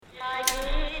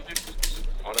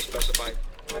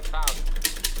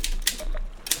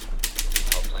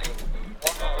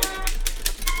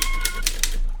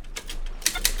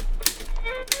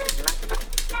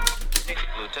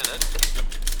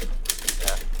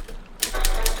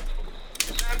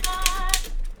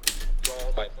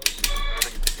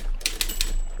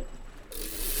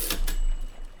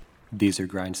These are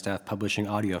Grindstaff Publishing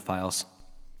audio files.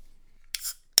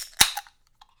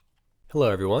 Hello,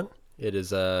 everyone. It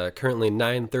is currently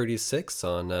 9:36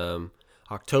 on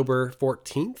October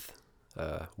 14th,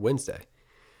 Wednesday.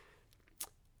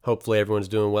 Hopefully everyone's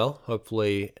doing well.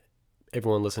 Hopefully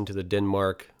everyone listened to the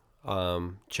Denmark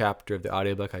chapter of the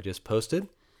audiobook I just posted.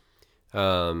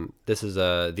 This is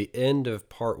the end of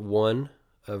part 1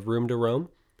 of Room to Roam.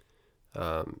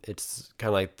 It's kind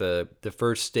of like the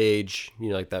first stage,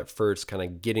 like that first kind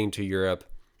of getting to Europe,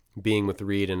 being with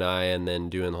Reed and I, and then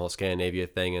doing the whole Scandinavia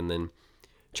thing. And then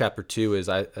chapter 2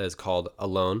 is called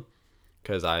Alone,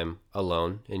 because I'm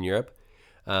alone in Europe.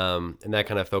 And that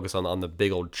kind of focused on the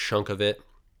big old chunk of it.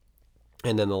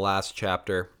 And then the last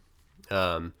chapter,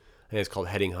 I think it's called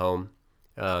Heading Home,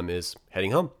 is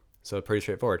heading home. So pretty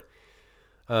straightforward.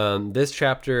 This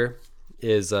chapter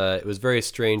it was very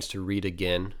strange to read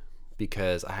again,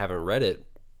 because I haven't read it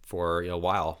for a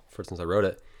while, since I wrote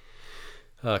it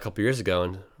a couple years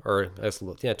ago, or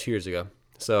 2 years ago.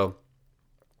 So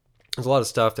there's a lot of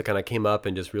stuff that kind of came up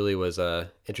and just really was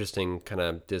a interesting kind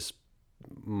of just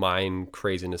mind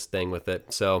craziness thing with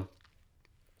it. So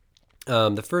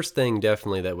the first thing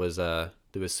definitely that was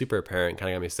super apparent,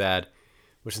 kind of got me sad,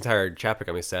 which entire chapter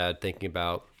got me sad, thinking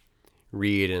about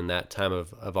Reed and that time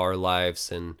of our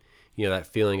lives, and that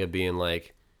feeling of being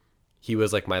like, he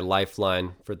was like my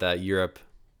lifeline for that Europe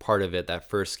part of it, that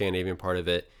first Scandinavian part of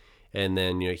it. And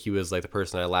then, he was like the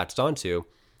person I latched onto.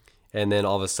 And then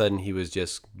all of a sudden he was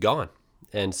just gone.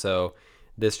 And so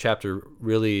this chapter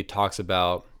really talks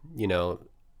about,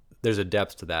 there's a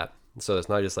depth to that. So it's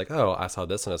not just like, oh, I saw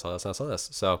this and I saw this and I saw this.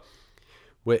 So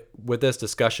with this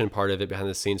discussion part of it, behind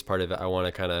the scenes part of it, I want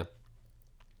to kind of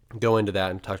go into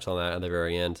that and touch on that at the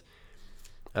very end.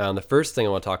 The first thing I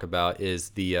want to talk about is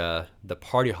the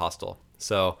party hostel.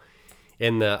 So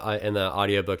in the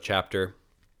audiobook chapter,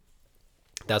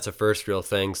 that's the first real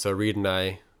thing. So Reed and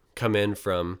I come in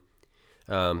from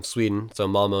Sweden, so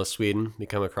Malmo, Sweden. We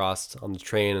come across on the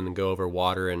train and then go over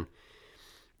water, and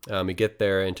we get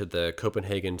there into the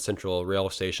Copenhagen Central Rail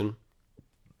Station,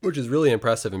 which is really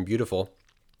impressive and beautiful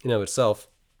in of itself.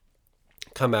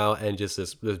 Come out and just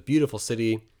this beautiful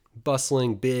city,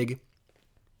 bustling, big.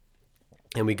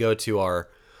 And we go to our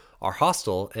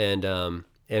hostel, and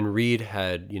Reed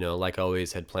had, like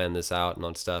always, had planned this out and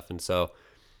on stuff. And so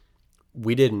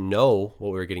we didn't know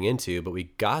what we were getting into, but we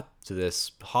got to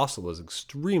this hostel. It was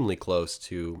extremely close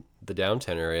to the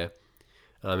downtown area,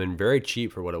 and very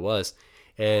cheap for what it was.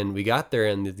 And we got there,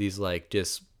 and these like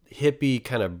just hippie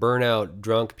kind of burnout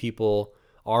drunk people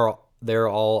they're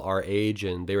all our age,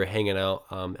 and they were hanging out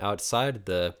outside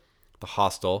the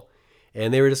hostel.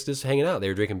 And they were just hanging out. They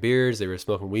were drinking beers. They were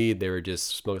smoking weed. They were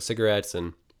just smoking cigarettes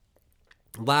and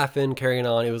laughing, carrying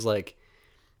on. It was like,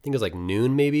 I think it was like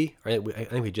noon maybe. I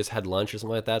think we just had lunch or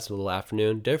something like that. It's a little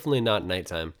afternoon. Definitely not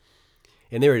nighttime.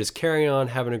 And they were just carrying on,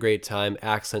 having a great time.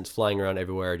 Accents flying around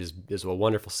everywhere. Just a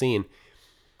wonderful scene.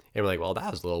 And we're like, well,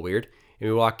 that was a little weird. And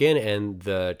we walk in, and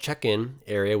the check-in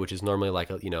area, which is normally like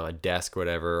a desk or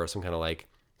whatever, or some kind of like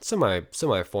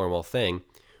semi-formal thing,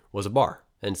 was a bar.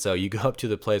 And so you go up to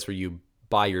the place where you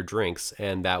buy your drinks,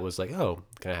 and that was like, oh,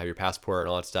 can I have your passport and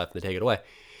all that stuff, and they take it away.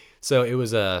 So it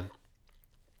was a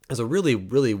really,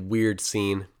 really weird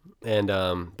scene. And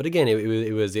but again,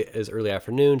 it was early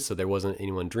afternoon, so there wasn't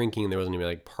anyone drinking, there wasn't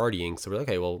anyone like partying. So we're like,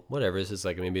 okay, well, whatever. This is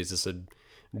like, maybe it's just a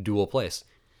dual place.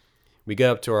 We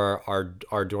get up to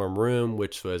our dorm room,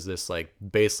 which was this like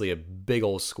basically a big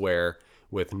old square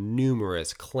with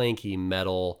numerous clanky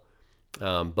metal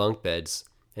bunk beds.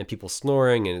 And people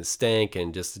snoring, and it stank,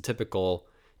 and just the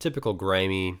typical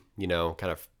grimy, kind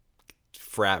of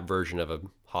frat version of a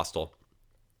hostel.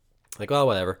 Like, well,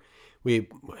 whatever. We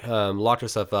locked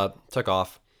ourselves up, took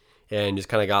off, and just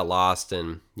kind of got lost,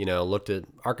 and looked at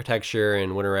architecture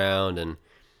and went around.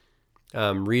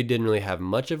 And Reed didn't really have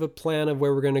much of a plan of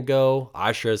where we're gonna go.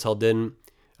 I sure as hell didn't.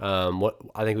 I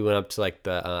think we went up to like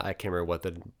I can't remember what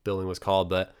the building was called,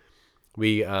 but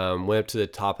we went up to the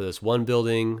top of this one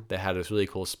building that had this really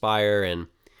cool spire, and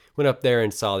went up there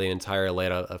and saw the entire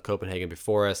layout of Copenhagen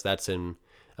before us. That's in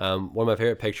one of my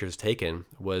favorite pictures taken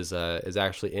is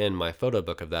actually in my photo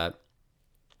book of that.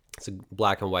 It's a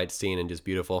black and white scene and just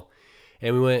beautiful.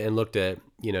 And we went and looked at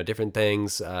different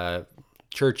things,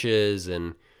 churches,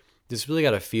 and just really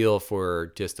got a feel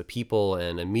for just the people,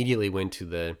 and immediately went to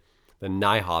the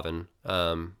Nyhavn,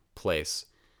 place,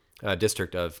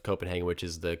 district of Copenhagen, which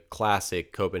is the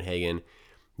classic Copenhagen,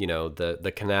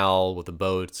 the canal with the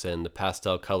boats and the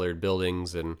pastel colored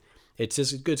buildings, and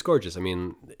it's gorgeous. I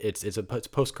mean, it's a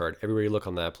postcard. Everywhere you look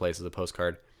on that place is a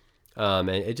postcard, and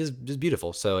it just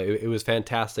beautiful. So it was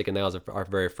fantastic, and that was our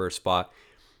very first spot.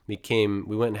 We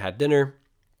went and had dinner,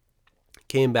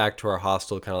 came back to our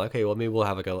hostel, kind of like, okay, well maybe we'll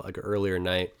have like an earlier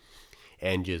night,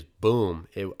 and just boom.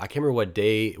 I can't remember what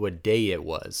day it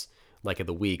was, like of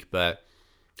the week, but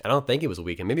I don't think it was a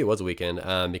weekend. Maybe it was a weekend,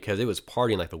 because it was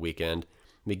partying like the weekend.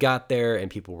 We got there and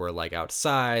people were like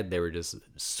outside. They were just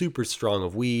super strong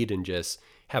of weed and just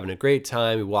having a great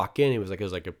time. We walk in, it was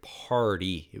like a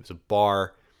party. It was a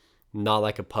bar, not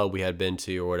like a pub we had been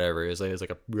to or whatever. It was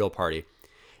like a real party.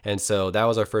 And so that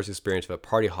was our first experience of a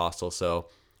party hostel. So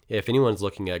if anyone's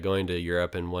looking at going to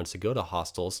Europe and wants to go to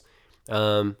hostels,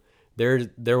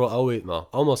 there will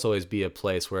almost always be a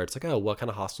place where it's like, oh, what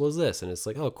kind of hostel is this? And it's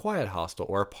like, oh, quiet hostel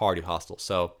or a party hostel.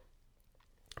 So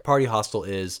party hostel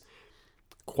is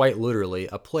quite literally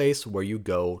a place where you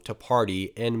go to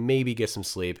party and maybe get some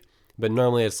sleep. But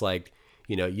normally it's like,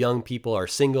 young people are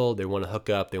single, they want to hook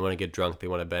up, they want to get drunk, they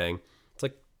want to bang. It's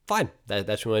like, fine, that's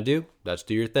what you want to do. That's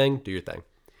do your thing.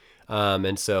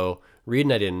 And so Reed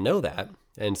and I didn't know that.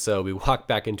 And so we walked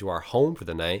back into our home for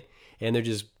the night, and there's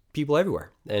just people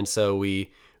everywhere. And so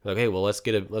okay, well, let's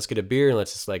get a beer and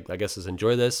let's just let's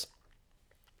enjoy this.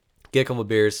 Get a couple of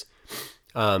beers,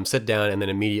 sit down, and then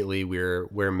immediately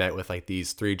we're met with like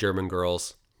these 3 German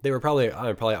girls. They were probably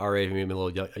our age, maybe a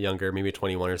little younger, maybe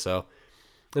 21 or so.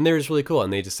 And they were just really cool.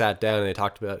 And they just sat down and they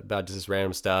talked about just this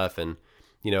random stuff. And,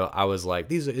 I was like,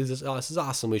 this is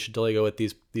awesome. We should totally go with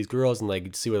these girls and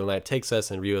like see where the night takes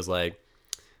us. And Rhea was like,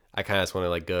 I kind of just want to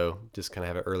like go, just kind of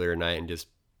have an earlier night and just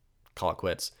call it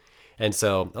quits. And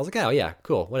so I was like, oh yeah,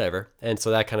 cool, whatever. And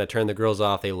so that kind of turned the girls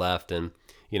off. They left, and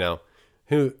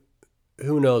who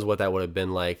knows what that would have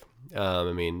been like.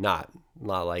 I mean, not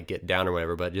like get down or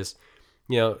whatever, but just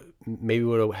maybe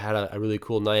would have had a really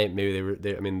cool night. Maybe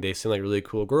they seem like really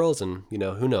cool girls, and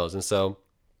who knows. And so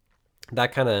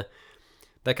that kind of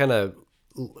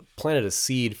planted a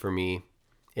seed for me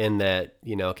in that,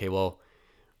 okay, well,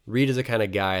 Reed is the kind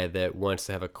of guy that wants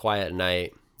to have a quiet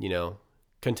night,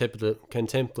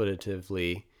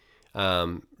 contemplatively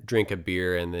drink a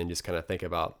beer and then just kind of think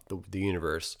about the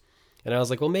universe. And I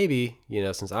was like, well, maybe,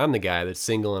 since I'm the guy that's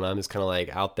single and I'm just kind of like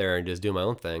out there and just doing my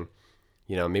own thing,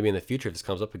 maybe in the future, if this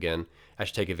comes up again, I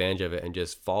should take advantage of it and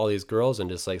just follow these girls and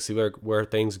just like see where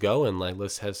things go. And like,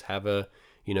 let's have a,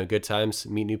 good times,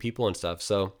 meet new people and stuff.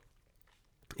 So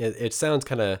it sounds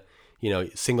kind of,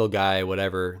 single guy,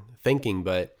 whatever thinking,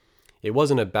 but it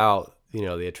wasn't about,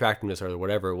 the attractiveness or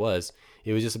whatever it was.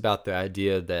 It was just about the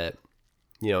idea that,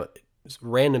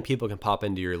 random people can pop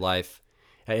into your life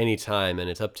at any time, and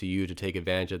it's up to you to take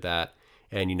advantage of that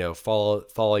and,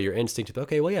 follow your instinct.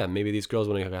 Okay, well, yeah, maybe these girls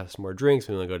want to go have some more drinks.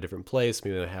 Maybe they want to go to a different place.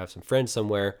 Maybe they have some friends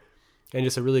somewhere, and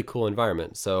just a really cool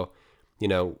environment. So,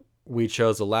 we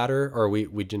chose the latter, or we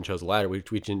didn't chose the latter. We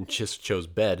just chose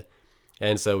bed.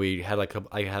 And so we had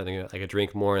I had a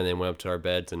drink more and then went up to our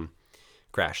beds and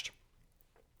crashed.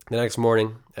 The next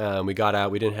morning, we got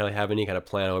out. We didn't really have any kind of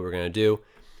plan on what we were going to do.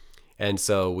 And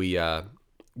so we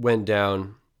went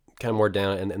down, kind of more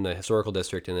down in the historical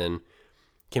district, and then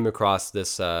came across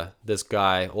this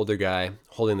guy, older guy,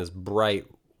 holding this bright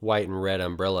white and red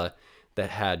umbrella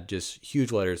that had just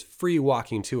huge letters, free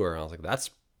walking tour. And I was like, that's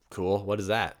cool. What is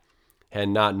that?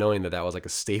 And not knowing that was like a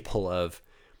staple of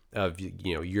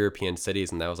European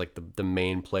cities, and that was like the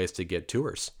main place to get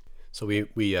tours. So we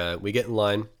get in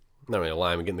line, not really a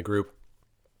line, we get in the group,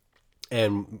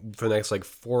 and for the next like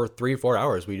 4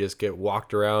 hours we just get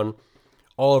walked around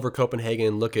all over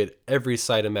Copenhagen, look at every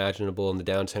site imaginable in the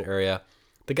downtown area.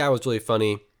 The guy was really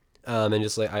funny, and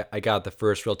just like I got the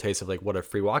first real taste of like what a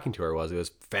free walking tour was. It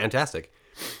was fantastic.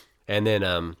 And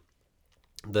then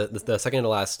the second to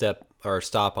last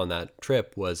stop on that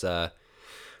trip was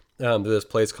this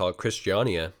place called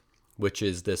Christiania, which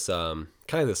is this kind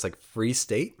of this like free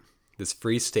state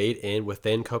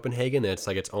within Copenhagen. And it's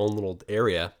like its own little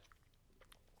area,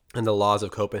 and the laws of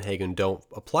Copenhagen don't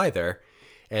apply there.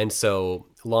 And so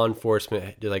law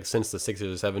enforcement, like since the 60s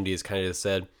or 70s, kind of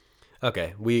said,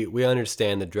 okay, we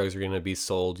understand that drugs are going to be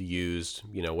sold, used,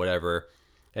 whatever.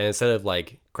 And instead of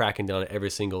like cracking down on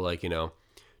every single like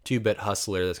 2-bit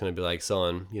hustler that's going to be like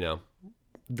selling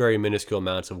very minuscule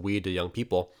amounts of weed to young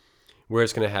people, we're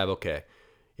just going to have, okay,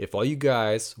 if all you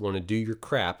guys want to do your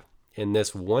crap in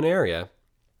this one area,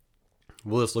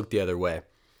 we'll just look the other way.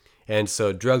 And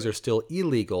so drugs are still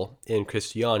illegal in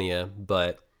Christiania,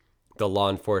 but the law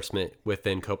enforcement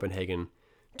within Copenhagen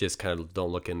just kind of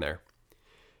don't look in there.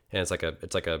 and it's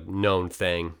like a known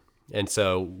thing. And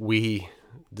so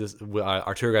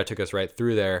our tour guide took us right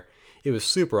through there. It was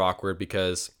super awkward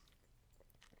because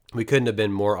we couldn't have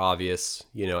been more obvious,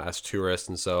 as tourists.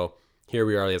 And so here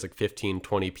we are, there's like 15,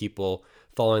 20 people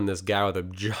following this guy with a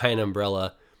giant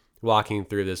umbrella walking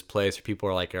through this place where people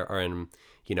are in,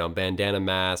 bandana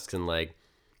masks and like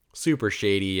super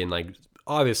shady and like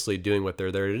obviously doing what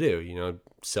they're there to do,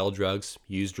 sell drugs,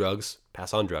 use drugs,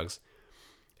 pass on drugs.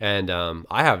 And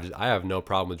I have no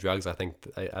problem with drugs. I think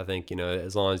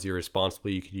as long as you're responsible,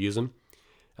 you could use them.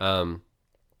 And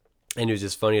it was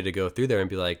just funny to go through there and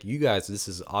be like, you guys, this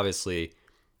is obviously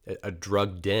a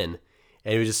drug den.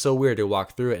 And it was just so weird to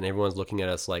walk through it, and everyone's looking at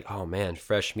us like, oh man,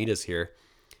 fresh meat is here.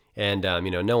 And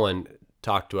no one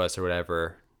talked to us or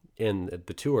whatever in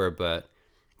the tour, but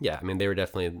yeah, I mean, they were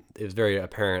definitely. It was very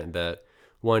apparent that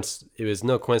once it was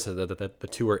no coincidence that the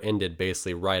tour ended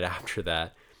basically right after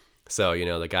that. So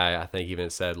the guy I think even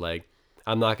said like,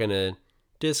 I'm not gonna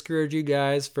discourage you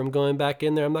guys from going back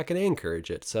in there. I'm not gonna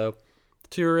encourage it. So the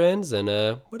tour ends and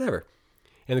whatever.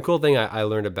 And the cool thing I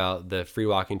learned about the free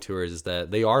walking tours is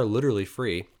that they are literally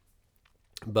free,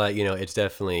 but it's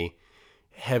definitely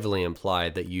heavily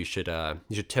implied that you should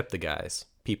tip the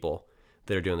people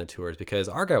that are doing the tours, because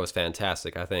our guy was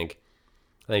fantastic. I think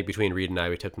between Reed and I,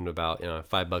 we tipped him about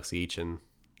 $5 each, and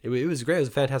it was great. It was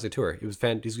a fantastic tour. He's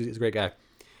a great guy.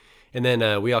 And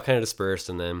then we all kind of dispersed,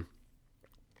 and then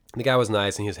the guy was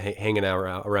nice, and he was hanging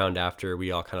out around after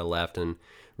we all kind of left. And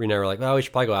Reed and I were like, well, we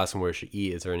should probably go ask him where we should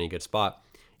eat. Is there any good spot?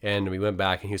 And we went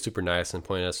back, and he was super nice and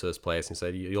pointed us to this place. And he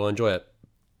said, you'll enjoy it.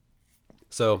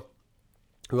 So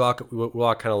we walk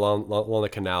kind of along the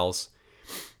canals,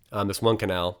 this one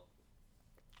canal,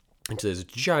 into this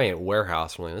giant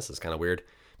warehouse. We're like, this is kind of weird.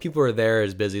 People are there,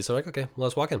 it's busy. So like, okay, well,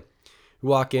 let's walk in. We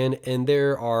walk in, and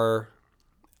there are,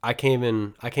 I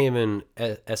can't even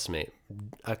estimate,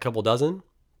 a couple dozen,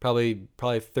 probably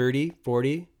 30,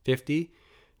 40, 50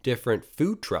 different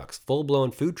food trucks, full-blown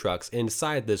food trucks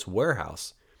inside this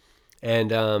warehouse.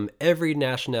 And every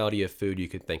nationality of food you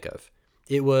could think of.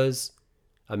 It was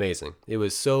amazing. It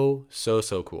was so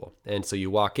cool. And so you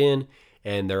walk in,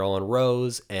 and they're all in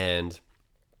rows, and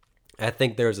I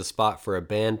think there was a spot for a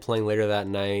band playing later that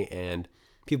night, and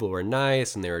people were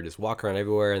nice, and they were just walking around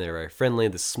everywhere, and they were very friendly.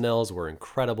 The smells were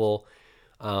incredible.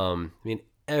 I mean,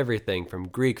 everything from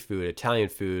Greek food, Italian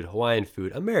food, Hawaiian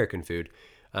food, American food,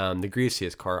 the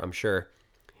greasiest part, I'm sure.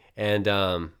 And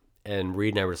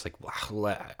Reed and I were just like,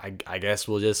 wow, I guess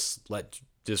we'll just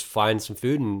find some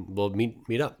food and we'll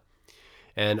meet up.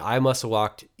 And I must have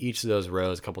walked each of those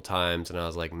rows a couple times, and I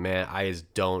was like, man, I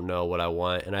just don't know what I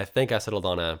want. And I think I settled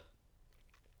on a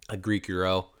Greek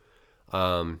gyro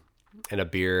and a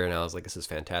beer, and I was like, this is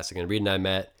fantastic. And Reed and I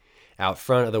met out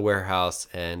front of the warehouse,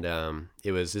 and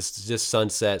it was just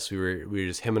sunset. So we were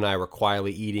just, him and I were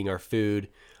quietly eating our food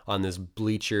on this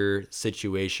bleacher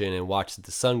situation and watched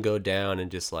the sun go down, and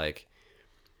just like,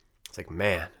 it's like,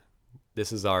 man,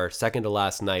 this is our second to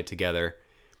last night together,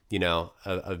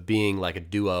 of being like a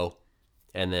duo.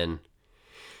 And then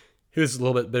it was a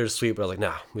little bit bittersweet, but I was like,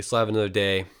 nah, we still have another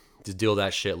day. Just deal with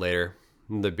that shit later.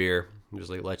 The beer. I'm just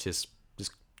like, let's just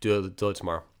do it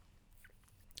tomorrow.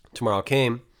 Tomorrow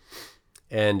came,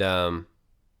 and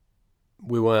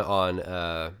we went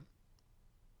on.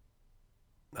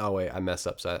 Oh wait, I messed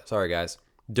up. Sorry guys.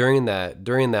 During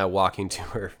that walking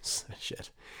tour,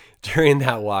 During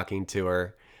that walking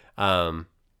tour, during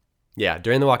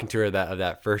the walking tour of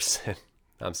that first,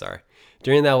 I'm sorry.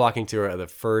 During that walking tour of the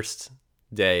first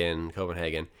day in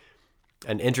Copenhagen,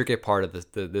 an intricate part of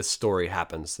this story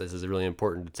happens. This is really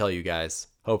important to tell you guys.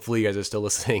 Hopefully you guys are still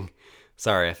listening.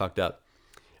 Sorry, I fucked up.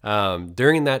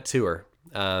 During that tour,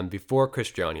 before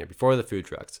Christiania, before the food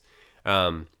trucks,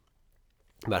 about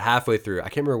halfway through, I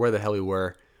can't remember where the hell we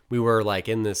were. We were like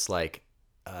in this like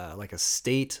a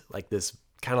state, like this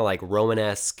kind of like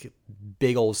Romanesque,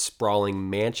 big old sprawling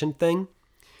mansion thing.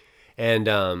 And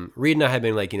Reed and I had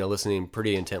been like, listening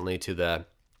pretty intently to the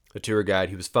tour guide.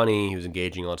 He was funny, he was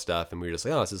engaging on stuff, and we were just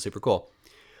like, oh, this is super cool.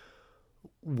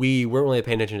 We weren't really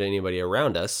paying attention to anybody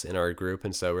around us in our group,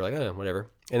 and so we're like, oh, whatever.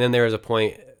 And then there was a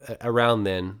point around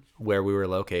then where we were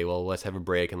like, okay, well, let's have a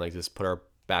break and like just put our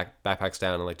backpacks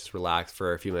down and like just relax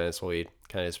for a few minutes while we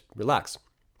kind of just relax,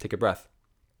 take a breath.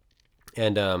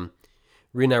 And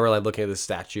Reed and I were like looking at this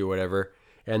statue or whatever,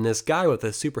 and this guy with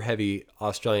a super heavy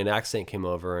Australian accent came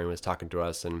over and was talking to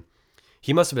us, and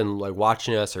he must have been like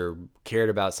watching us or cared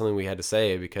about something we had to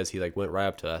say, because he like went right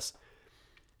up to us.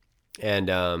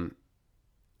 And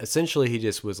essentially he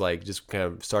just was like, just kind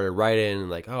of started right in and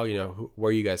like, oh, where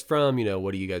are you guys from?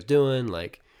 What are you guys doing?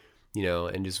 Like,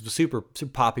 and just super,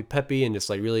 super poppy, peppy, and just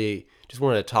like really just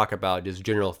wanted to talk about just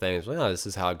general things. Like, oh, this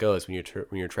is how it goes when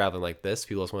you're traveling like this.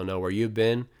 People just want to know where you've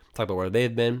been, talk about where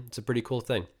they've been. It's a pretty cool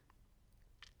thing.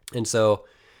 And so,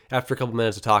 after a couple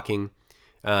minutes of talking,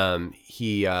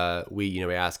 we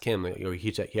asked him,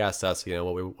 he asked us,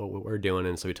 what we're doing,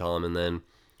 and so we tell him, and then,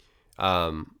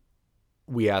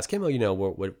 we asked him,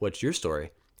 what's your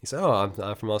story? He said, oh,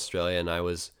 I'm from Australia, and I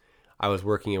was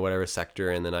working in whatever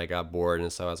sector, and then I got bored,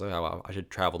 and so I was like, oh, well, I should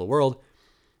travel the world.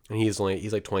 And he's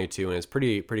like 22, and it's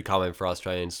pretty common for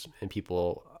Australians and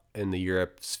people in the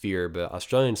Europe sphere, but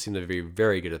Australians seem to be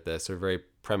very good at this. They're very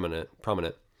prominent.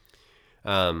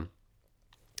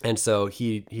 And so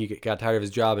he got tired of his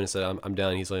job and said, I'm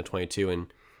done. He's only 22,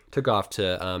 and took off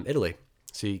to Italy.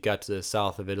 So he got to the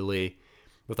south of Italy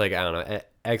with like, I don't know,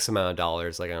 X amount of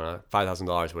dollars, like, I don't know,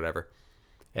 $5,000, whatever.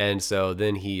 And so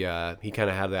then he kind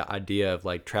of had that idea of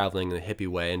like traveling in a hippie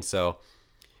way. And so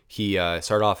he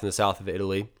started off in the south of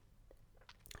Italy,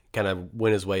 kind of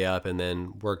went his way up, and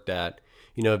then worked at,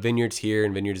 vineyards here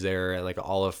and vineyards there, and like an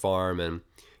olive farm, and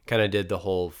kind of did the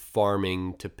whole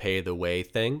farming to pay the way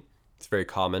thing. It's very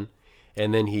common.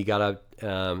 And then he got up,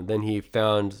 then he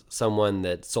found someone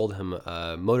that sold him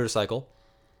a motorcycle.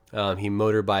 He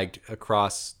motorbiked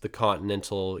across the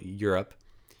continental Europe,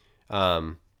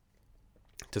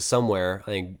 to somewhere,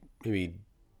 I think maybe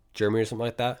Germany or something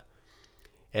like that.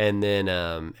 And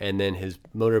then his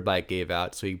motorbike gave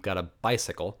out, so he got a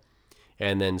bicycle,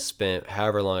 and then spent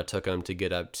however long it took him to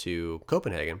get up to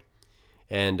Copenhagen.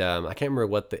 And I can't remember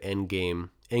what the end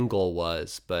goal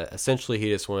was, but essentially he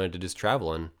just wanted to just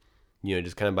travel and,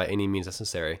 just kind of by any means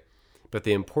necessary. But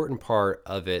the important part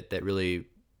of it that really,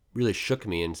 really shook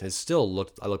me, and has still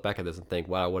I look back at this and think,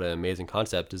 wow, what an amazing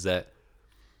concept, is that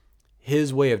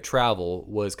his way of travel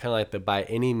was kind of like the by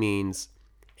any means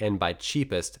and by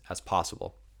cheapest as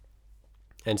possible.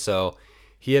 And so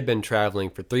he had been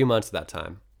traveling for 3 months at that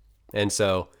time. And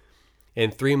so in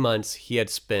 3 months, he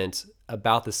had spent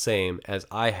about the same as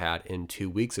I had in 2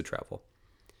 weeks of travel.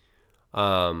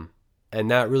 And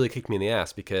that really kicked me in the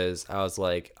ass, because I was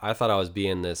like, I thought I was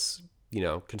being this,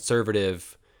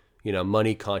 conservative,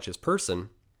 money conscious person.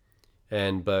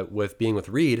 But with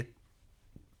Reed,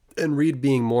 and Reed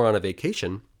being more on a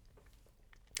vacation,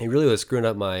 he really was screwing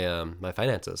up my my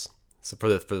finances, so for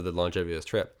the longevity of this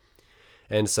trip.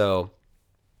 And so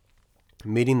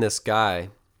meeting this guy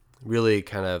really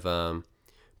kind of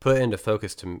put into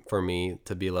focus for me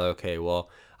to be like, okay, well,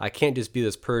 I can't just be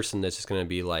this person that's just going to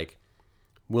be like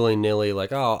willy-nilly,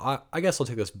 like, oh, I guess I'll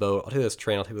take this boat, I'll take this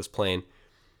train, I'll take this plane,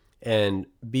 and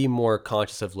be more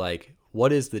conscious of like,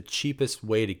 what is the cheapest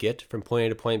way to get from point A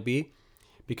to point B?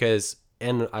 Because,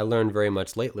 and I learned very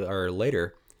much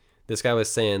later, this guy was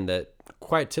saying that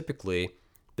quite typically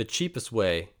the cheapest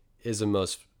way is the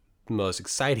most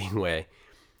exciting way,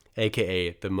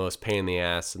 aka the most pain in the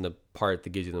ass, and the part that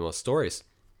gives you the most stories.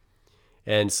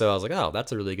 And so I was like, oh,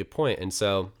 that's a really good point. And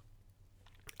so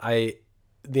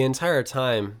the entire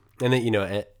time, and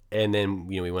then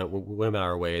we went about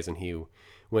our ways, and he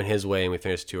went his way, and we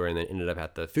finished the tour, and then ended up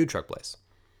at the food truck place.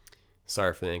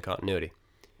 Sorry for the incontinuity.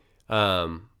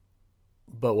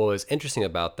 But what was interesting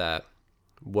about that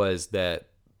was that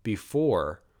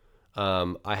before,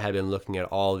 I had been looking at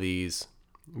all these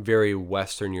very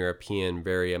Western European,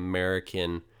 very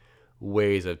American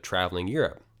ways of traveling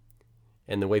Europe.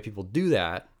 And the way people do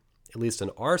that, at least on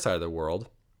our side of the world,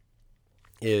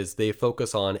 is they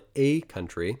focus on a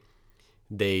country.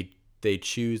 They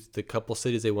choose the couple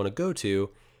cities they want to go to,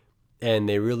 and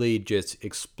they really just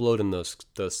explode in those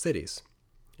cities.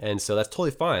 And so that's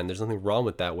totally fine. There's nothing wrong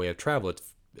with that way of travel.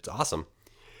 It's awesome,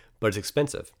 but it's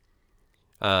expensive.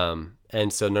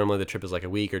 And so normally the trip is like a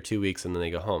week or 2 weeks, and then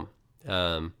they go home.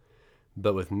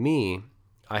 But with me,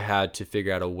 I had to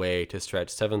figure out a way to stretch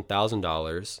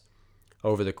 $7,000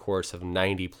 over the course of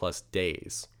 90 plus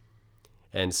days.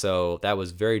 And so that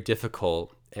was very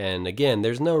difficult. And again,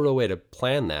 there's no real way to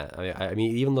plan that. I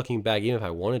mean, even looking back, even if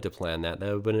I wanted to plan that,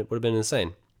 would have been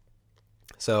insane.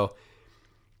 So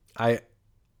I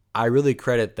really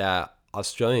credit that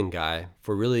Australian guy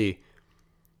for really,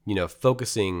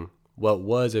 focusing what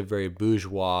was a very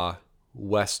bourgeois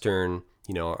Western,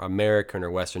 American or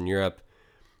Western Europe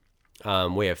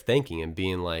way of thinking, and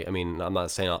being like, I mean, I'm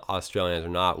not saying Australians are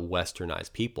not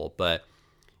westernized people, but,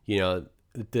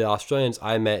 the Australians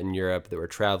I met in Europe that were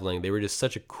traveling, they were just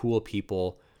such a cool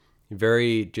people,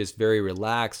 very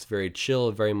relaxed, very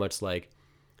chill, very much like,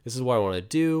 this is what I want to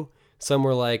do. Some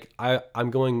were like,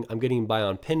 I'm getting by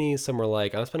on pennies. Some were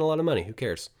like, I'm spending a lot of money. Who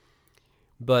cares?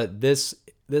 But this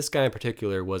guy in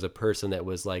particular was a person that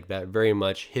was like that very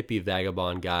much hippie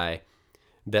vagabond guy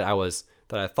that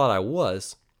I thought I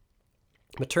was.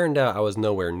 But turned out I was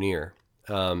nowhere near.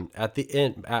 At the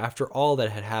end, after all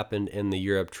that had happened in the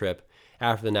Europe trip,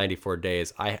 after the 94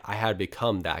 days, I had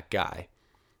become that guy.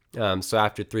 So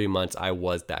after 3 months, I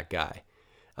was that guy.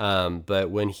 But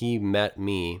when he met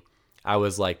me, I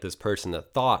was like this person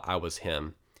that thought I was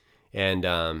him. And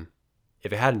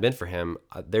if it hadn't been for him,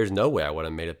 there's no way I would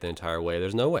have made it the entire way.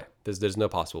 There's no way. There's no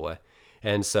possible way.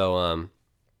 And so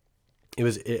it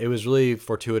was really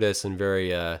fortuitous and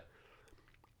very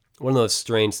one of those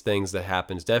strange things that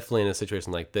happens. Definitely in a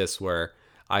situation like this where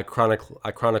I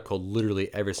chronicled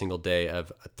literally every single day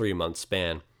of a 3 month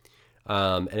span.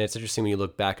 And it's interesting when you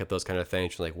look back at those kind of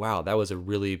things. You're like, wow, that was a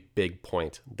really big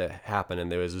point that happened,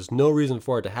 and there was just no reason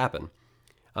for it to happen.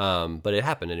 But it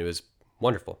happened, and it was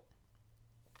wonderful.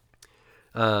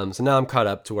 So now I'm caught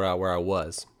up to where I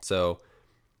was. So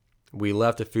we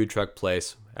left a food truck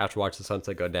place after watching the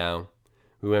sunset go down.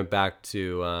 We went back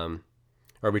to,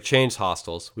 or we changed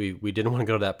hostels. We didn't want to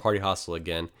go to that party hostel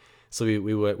again, so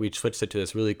we switched it to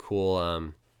this really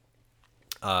cool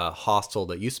hostel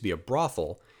that used to be a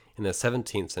brothel in the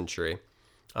 17th century.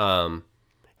 And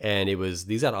it was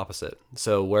the exact opposite.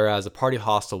 So whereas a party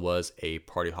hostel was it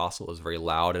was very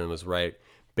loud and it was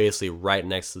basically right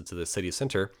next to the city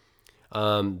center.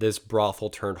 This brothel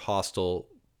turned hostel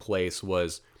place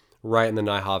was right in the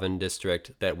Nyhavn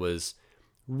district that was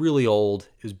really old.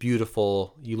 It was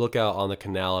beautiful. You look out on the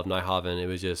canal of Nyhavn, it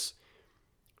was just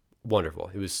wonderful.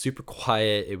 It was super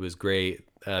quiet. It was great.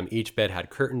 Each bed had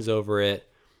curtains over it.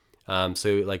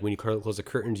 So like when you close the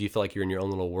curtains, you feel like you're in your own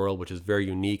little world, which is a very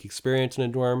unique experience in a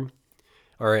dorm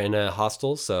or in a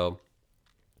hostel. So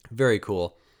very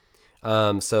cool.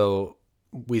 So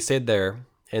we stayed there,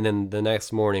 and then the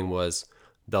next morning was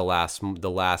the last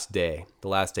day. The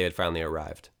last day had finally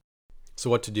arrived. So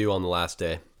what to do on the last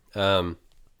day?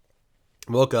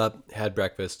 Woke up, had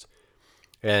breakfast,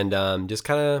 and just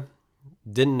kind of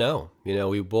didn't know.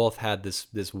 We both had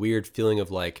this weird feeling of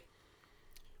like,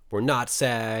 we're not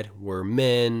sad, we're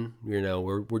men,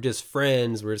 we're just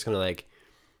friends. We're just gonna like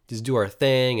just do our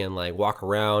thing and like walk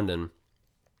around. And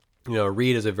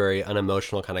Reed is a very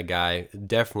unemotional kind of guy,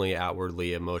 definitely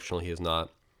outwardly emotional. He is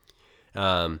not.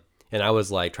 And I was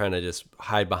like trying to just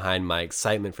hide behind my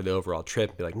excitement for the overall trip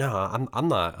and be like, no, I'm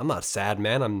not sad,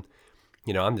 man. I'm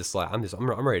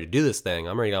ready to do this thing.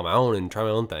 I'm ready to go on my own and try my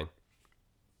own thing.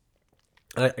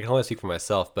 And I can only speak for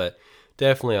myself, but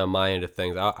definitely on my end of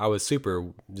things, I was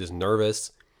super just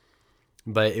nervous,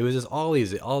 but it was just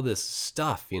always all this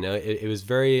stuff, it was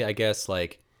very, I guess,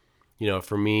 like,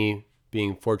 for me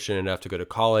being fortunate enough to go to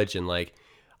college, and like,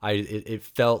 it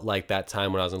felt like that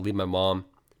time when I was gonna leave my mom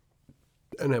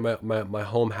and at my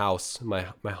home house,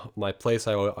 my place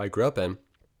I grew up in,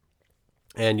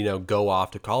 and go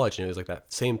off to college. And it was like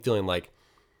that same feeling, like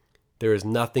there is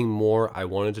nothing more I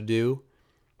wanted to do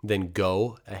than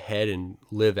go ahead and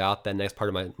live out that next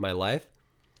part of my life.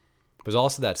 There's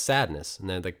also that sadness, and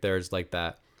then like there's like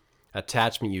that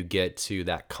attachment you get to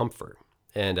that comfort.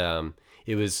 And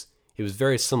it was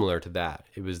very similar to that.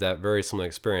 It was that very similar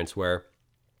experience where,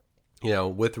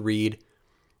 with Reed,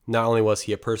 not only was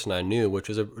he a person I knew, which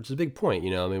was a big point.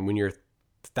 I mean, when you're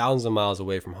thousands of miles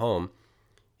away from home,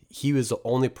 he was the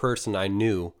only person I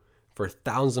knew for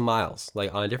thousands of miles,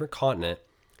 like on a different continent.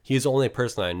 He was the only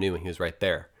person I knew, and he was right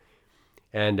there.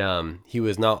 And he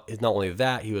was not only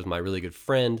that, he was my really good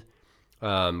friend.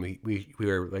 We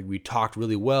were like, we talked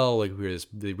really well, like we were just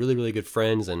really, really good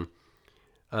friends. And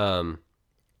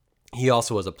he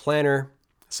also was a planner,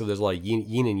 so there's a lot of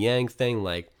yin and yang thing,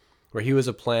 like where he was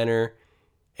a planner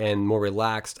and more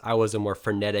relaxed. I was a more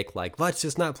frenetic, like, let's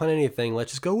just not plan anything,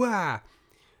 let's just go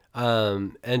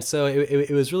and so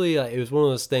it was really it was one of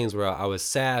those things where I was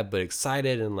sad but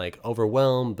excited, and like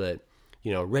overwhelmed but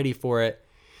ready for it.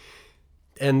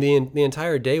 And the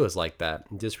entire day was like that.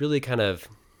 Just really kind of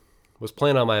was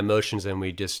playing on my emotions, and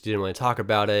we just didn't really talk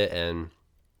about it. And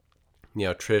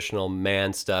traditional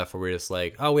man stuff where we're just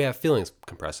like, oh, we have feelings,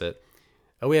 compress it.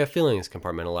 Oh, we have feelings,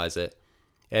 compartmentalize it.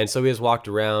 And so we just walked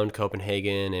around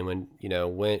Copenhagen, and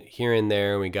went here and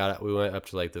there. We went up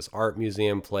to like this art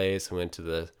museum place, and went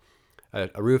to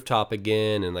a rooftop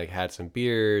again, and like had some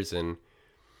beers. And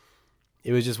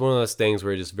it was just one of those things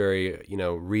where just very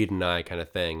Reed and I kind of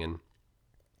thing. And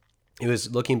it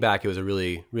was, looking back, it was a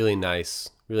really, really nice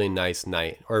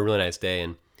night, or a really nice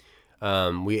day.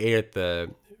 And we ate at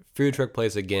the food truck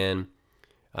place again,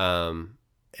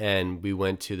 and we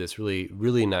went to this really,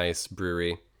 really nice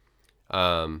brewery.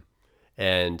 And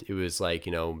it was like,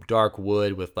 dark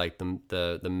wood with like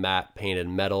the matte painted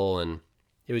metal, and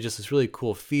it was just this really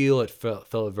cool feel. It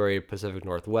felt very Pacific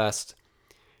Northwest.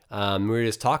 We were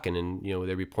just talking, and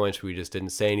there'd be points where we just didn't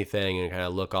say anything and kind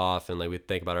of look off, and like we'd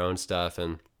think about our own stuff.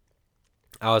 And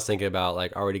I was thinking about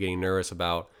like already getting nervous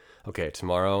about, okay,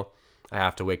 tomorrow I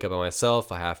have to wake up by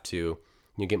myself. I have to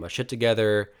get my shit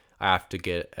together. I have to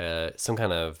get some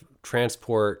kind of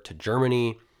transport to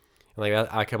Germany. And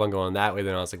like I kept on going that way.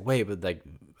 Then I was like, wait, but like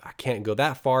I can't go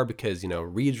that far because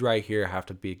Reed's right here. I have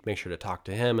to make sure to talk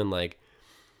to him, and like.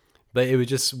 But it was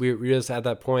just we were just at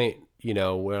that point, in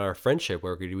our friendship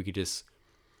where we could just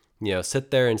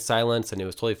sit there in silence, and it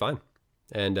was totally fine.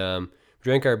 And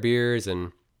drank our beers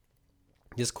and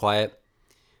just quiet.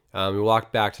 We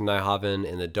walked back to Nijhaven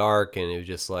in the dark, and it was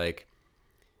just like,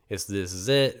 this is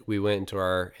it. We went into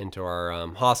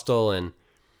our hostel, and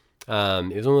it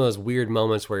was one of those weird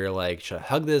moments where you're like, should I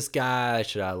hug this guy?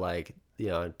 Should I like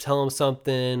tell him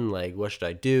something? Like, what should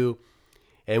I do?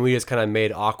 And we just kind of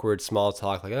made awkward small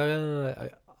talk, like,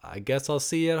 I guess I'll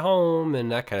see you at home,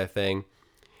 and that kind of thing.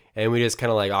 And we just kind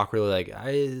of like awkwardly like,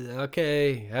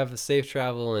 okay, have a safe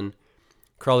travel, and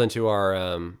crawled into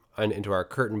our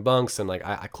curtain bunks. And like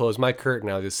I closed my curtain.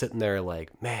 I was just sitting there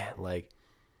like, man, like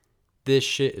this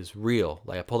shit is real.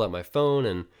 Like I pulled out my phone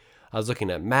and I was looking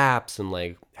at maps and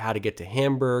like how to get to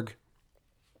Hamburg,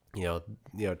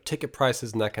 ticket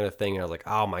prices and that kind of thing. And I was like,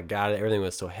 oh my God, everything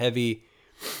was so heavy.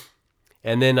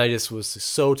 And then I just was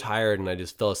so tired and I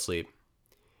just fell asleep.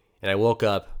 And I woke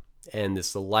up and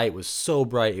the light was so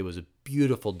bright. It was a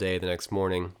beautiful day the next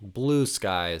morning, blue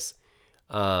skies,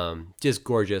 just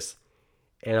gorgeous.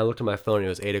 And I looked at my phone and it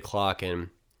was 8 o'clock, and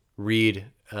Reed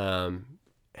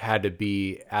had to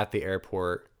be at the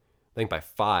airport, I think by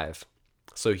 5.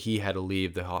 So he had to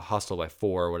leave the hostel by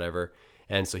 4 or whatever.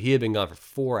 And so he had been gone for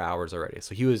 4 hours already.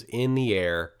 So he was in the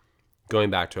air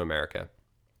going back to America.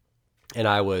 And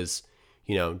I was,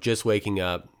 just waking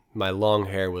up. My long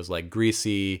hair was like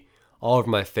greasy all over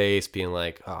my face, being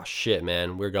like, oh shit,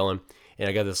 man, we're going. And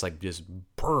I got this like just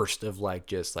burst of like,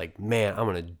 just like, man, I'm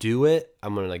going to do it.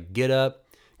 I'm going to like get up,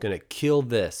 going to kill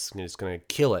this. I'm just going to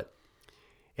kill it.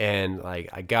 And like,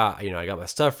 I got my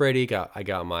stuff ready. I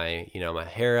got my, my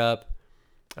hair up.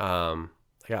 I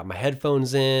got my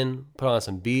headphones in, put on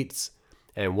some beats,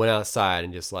 and went outside,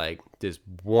 and just like this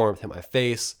warmth hit my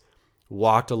face.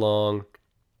 Walked along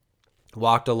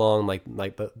like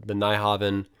the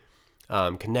Nijhaven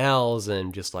canals,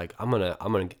 and just like I'm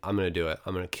gonna do it.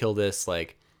 I'm gonna kill this.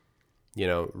 Like,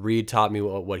 Reed taught me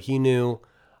what he knew.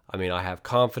 I mean, I have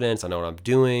confidence. I know what I'm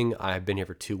doing. I've been here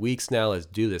for 2 weeks now. Let's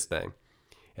do this thing.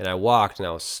 And I walked, and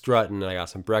I was strutting, and I got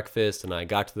some breakfast, and I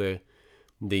got to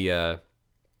the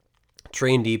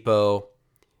train depot,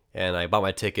 and I bought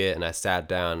my ticket, and I sat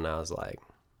down, and I was like,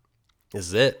 this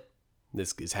is it.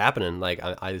 This is happening. Like,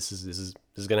 this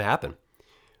is gonna happen.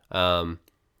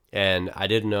 And I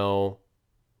didn't know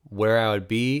where I would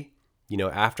be,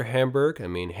 after Hamburg. I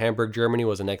mean, Hamburg, Germany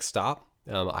was the next stop.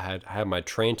 I had my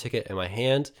train ticket in my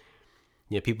hand.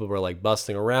 People were like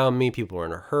bustling around me. People were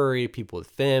in a hurry. People with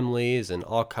families and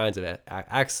all kinds of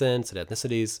accents and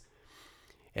ethnicities.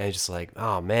 And it's just like,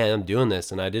 oh man, I'm doing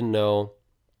this. And I didn't know,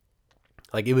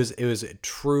 like it was a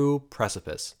true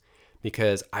precipice,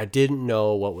 because I didn't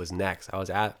know what was next. I was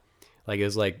it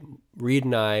was like Reed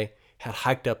and I had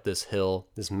hiked up this hill,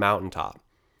 this mountaintop,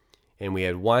 and we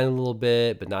had whined a little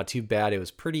bit, but not too bad. It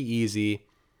was pretty easy,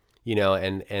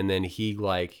 and then he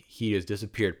just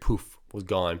disappeared, poof, was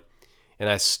gone. And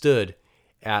I stood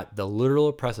at the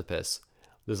literal precipice,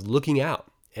 just looking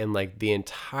out, and like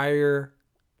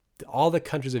all the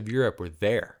countries of Europe were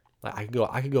there. Like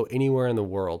I could go anywhere in the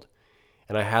world.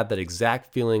 And I had that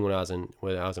exact feeling when I was in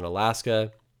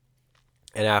Alaska.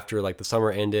 And after like the summer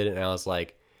ended, and I was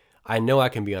like, I know I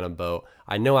can be on a boat.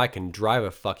 I know I can drive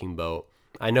a fucking boat.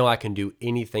 I know I can do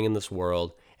anything in this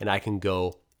world, and I can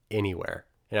go anywhere.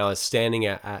 And I was standing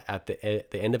at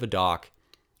the end of a dock,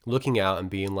 looking out and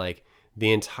being like,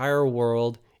 the entire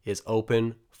world is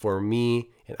open for me,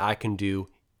 and I can do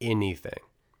anything.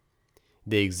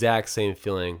 The exact same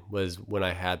feeling was when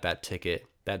I had that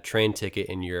train ticket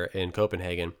in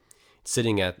Copenhagen,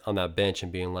 sitting on that bench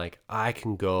and being like, I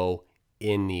can go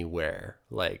anywhere.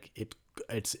 Like it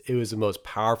was the most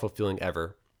powerful feeling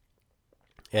ever.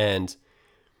 And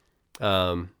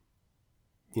I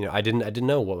didn't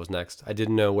know what was next. I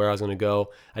didn't know where I was going to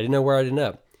go. I didn't know where I'd end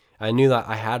up. I knew that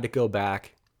I had to go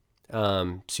back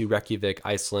to Reykjavik,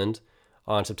 Iceland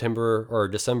on December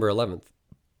 11th.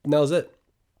 And that was it.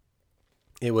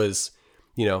 It was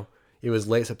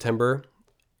late September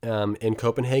in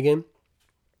Copenhagen,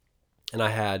 and I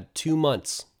had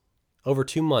over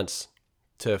 2 months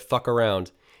to fuck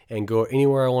around and go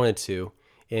anywhere I wanted to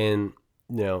in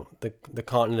the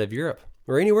continent of Europe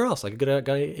or anywhere else. I could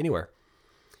go anywhere.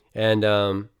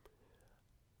 And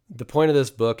the point of this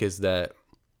book is that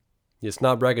it's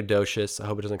not braggadocious. I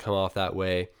hope it doesn't come off that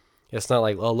way. It's not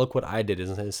like, oh, look what I did.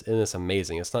 Isn't this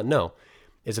amazing? It's not. No,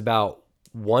 it's about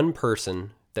one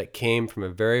person that came from a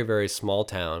very, very small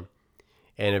town,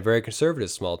 and a very conservative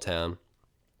small town.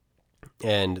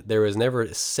 And there was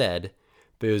never said,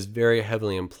 but it was very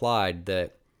heavily implied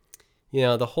that,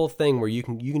 the whole thing where you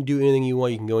can do anything you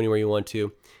want, you can go anywhere you want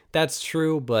to. That's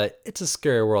true, but it's a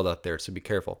scary world out there, so be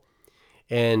careful.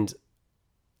 And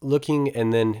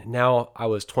and then now I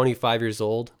was 25 years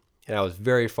old, and I was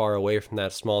very far away from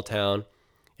that small town,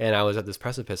 and I was at this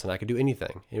precipice, and I could do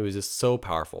anything. It was just so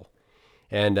powerful.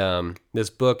 And this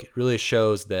book really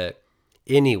shows that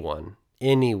anyone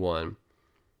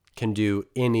can do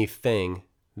anything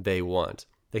they want.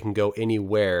 They can go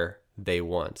anywhere they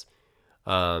want.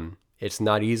 It's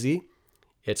not easy.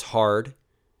 It's hard.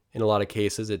 In a lot of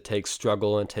cases, it takes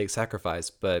struggle and it takes sacrifice.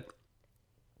 But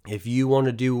if you want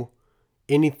to do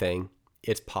anything,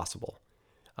 it's possible.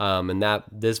 And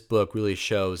this book really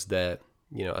shows that,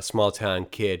 a small town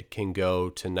kid can go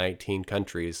to 19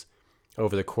 countries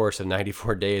over the course of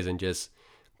 94 days and just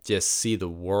see the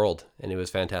world. And it was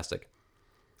fantastic.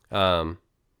 And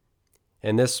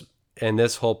this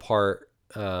whole part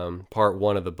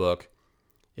one of the book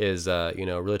is,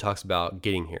 really talks about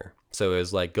getting here. So it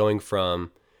was like going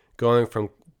from,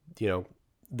 the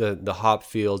hop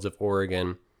fields of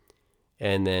Oregon,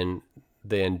 and then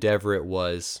the endeavor it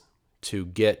was to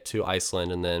get to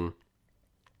Iceland, and then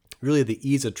really the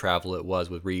ease of travel it was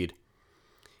with Reed.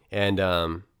 And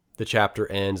the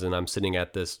chapter ends, and I'm sitting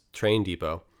at this train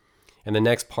depot, and the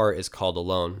next part is called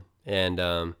Alone.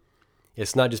 And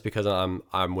it's not just because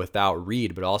I'm without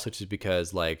Reed, but also just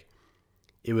because, like,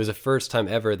 it was the first time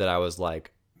ever that I was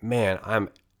like, man, I'm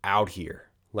out here.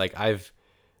 Like,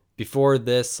 before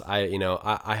this, I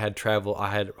had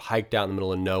hiked out in the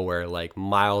middle of nowhere, like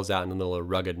miles out in the middle of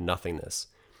rugged nothingness.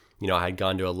 I had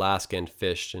gone to Alaska and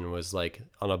fished and was like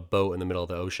on a boat in the middle of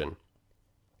the ocean.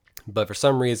 But for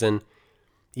some reason,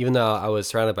 even though I was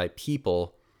surrounded by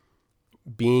people,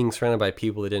 being surrounded by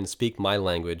people that didn't speak my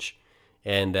language,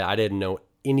 and that I didn't know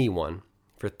anyone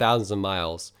for thousands of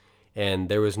miles, and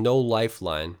there was no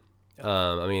lifeline.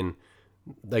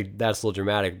 Like, that's a little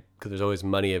dramatic because there's always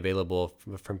money available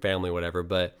from family or whatever,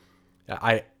 but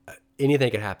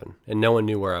anything could happen, and no one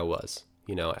knew where I was,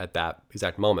 at that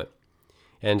exact moment.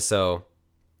 And so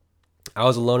I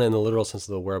was alone in the literal sense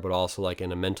of the word, but also like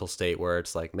in a mental state where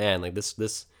it's like, man, like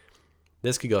this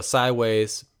could go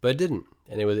sideways, but it didn't,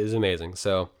 and it was amazing.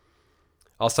 So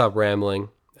I'll stop rambling.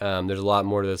 There's a lot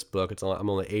more to this book. I'm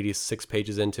only 86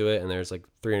 pages into it, and there's like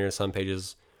 300 some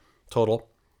pages total.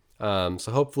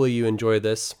 So hopefully you enjoyed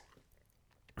this.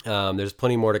 There's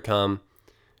plenty more to come.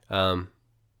 Then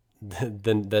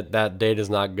that day does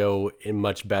not go in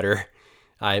much better.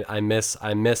 I miss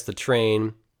the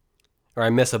train, or I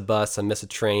miss a bus. I miss a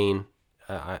train.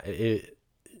 It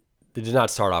did not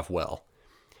start off well.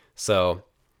 So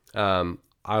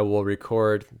I will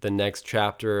record the next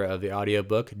chapter of the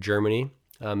audiobook, Germany,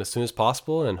 as soon as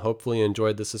possible, and hopefully you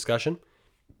enjoyed this discussion.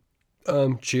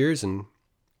 Cheers, and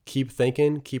keep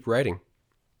thinking, keep writing.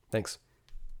 Thanks.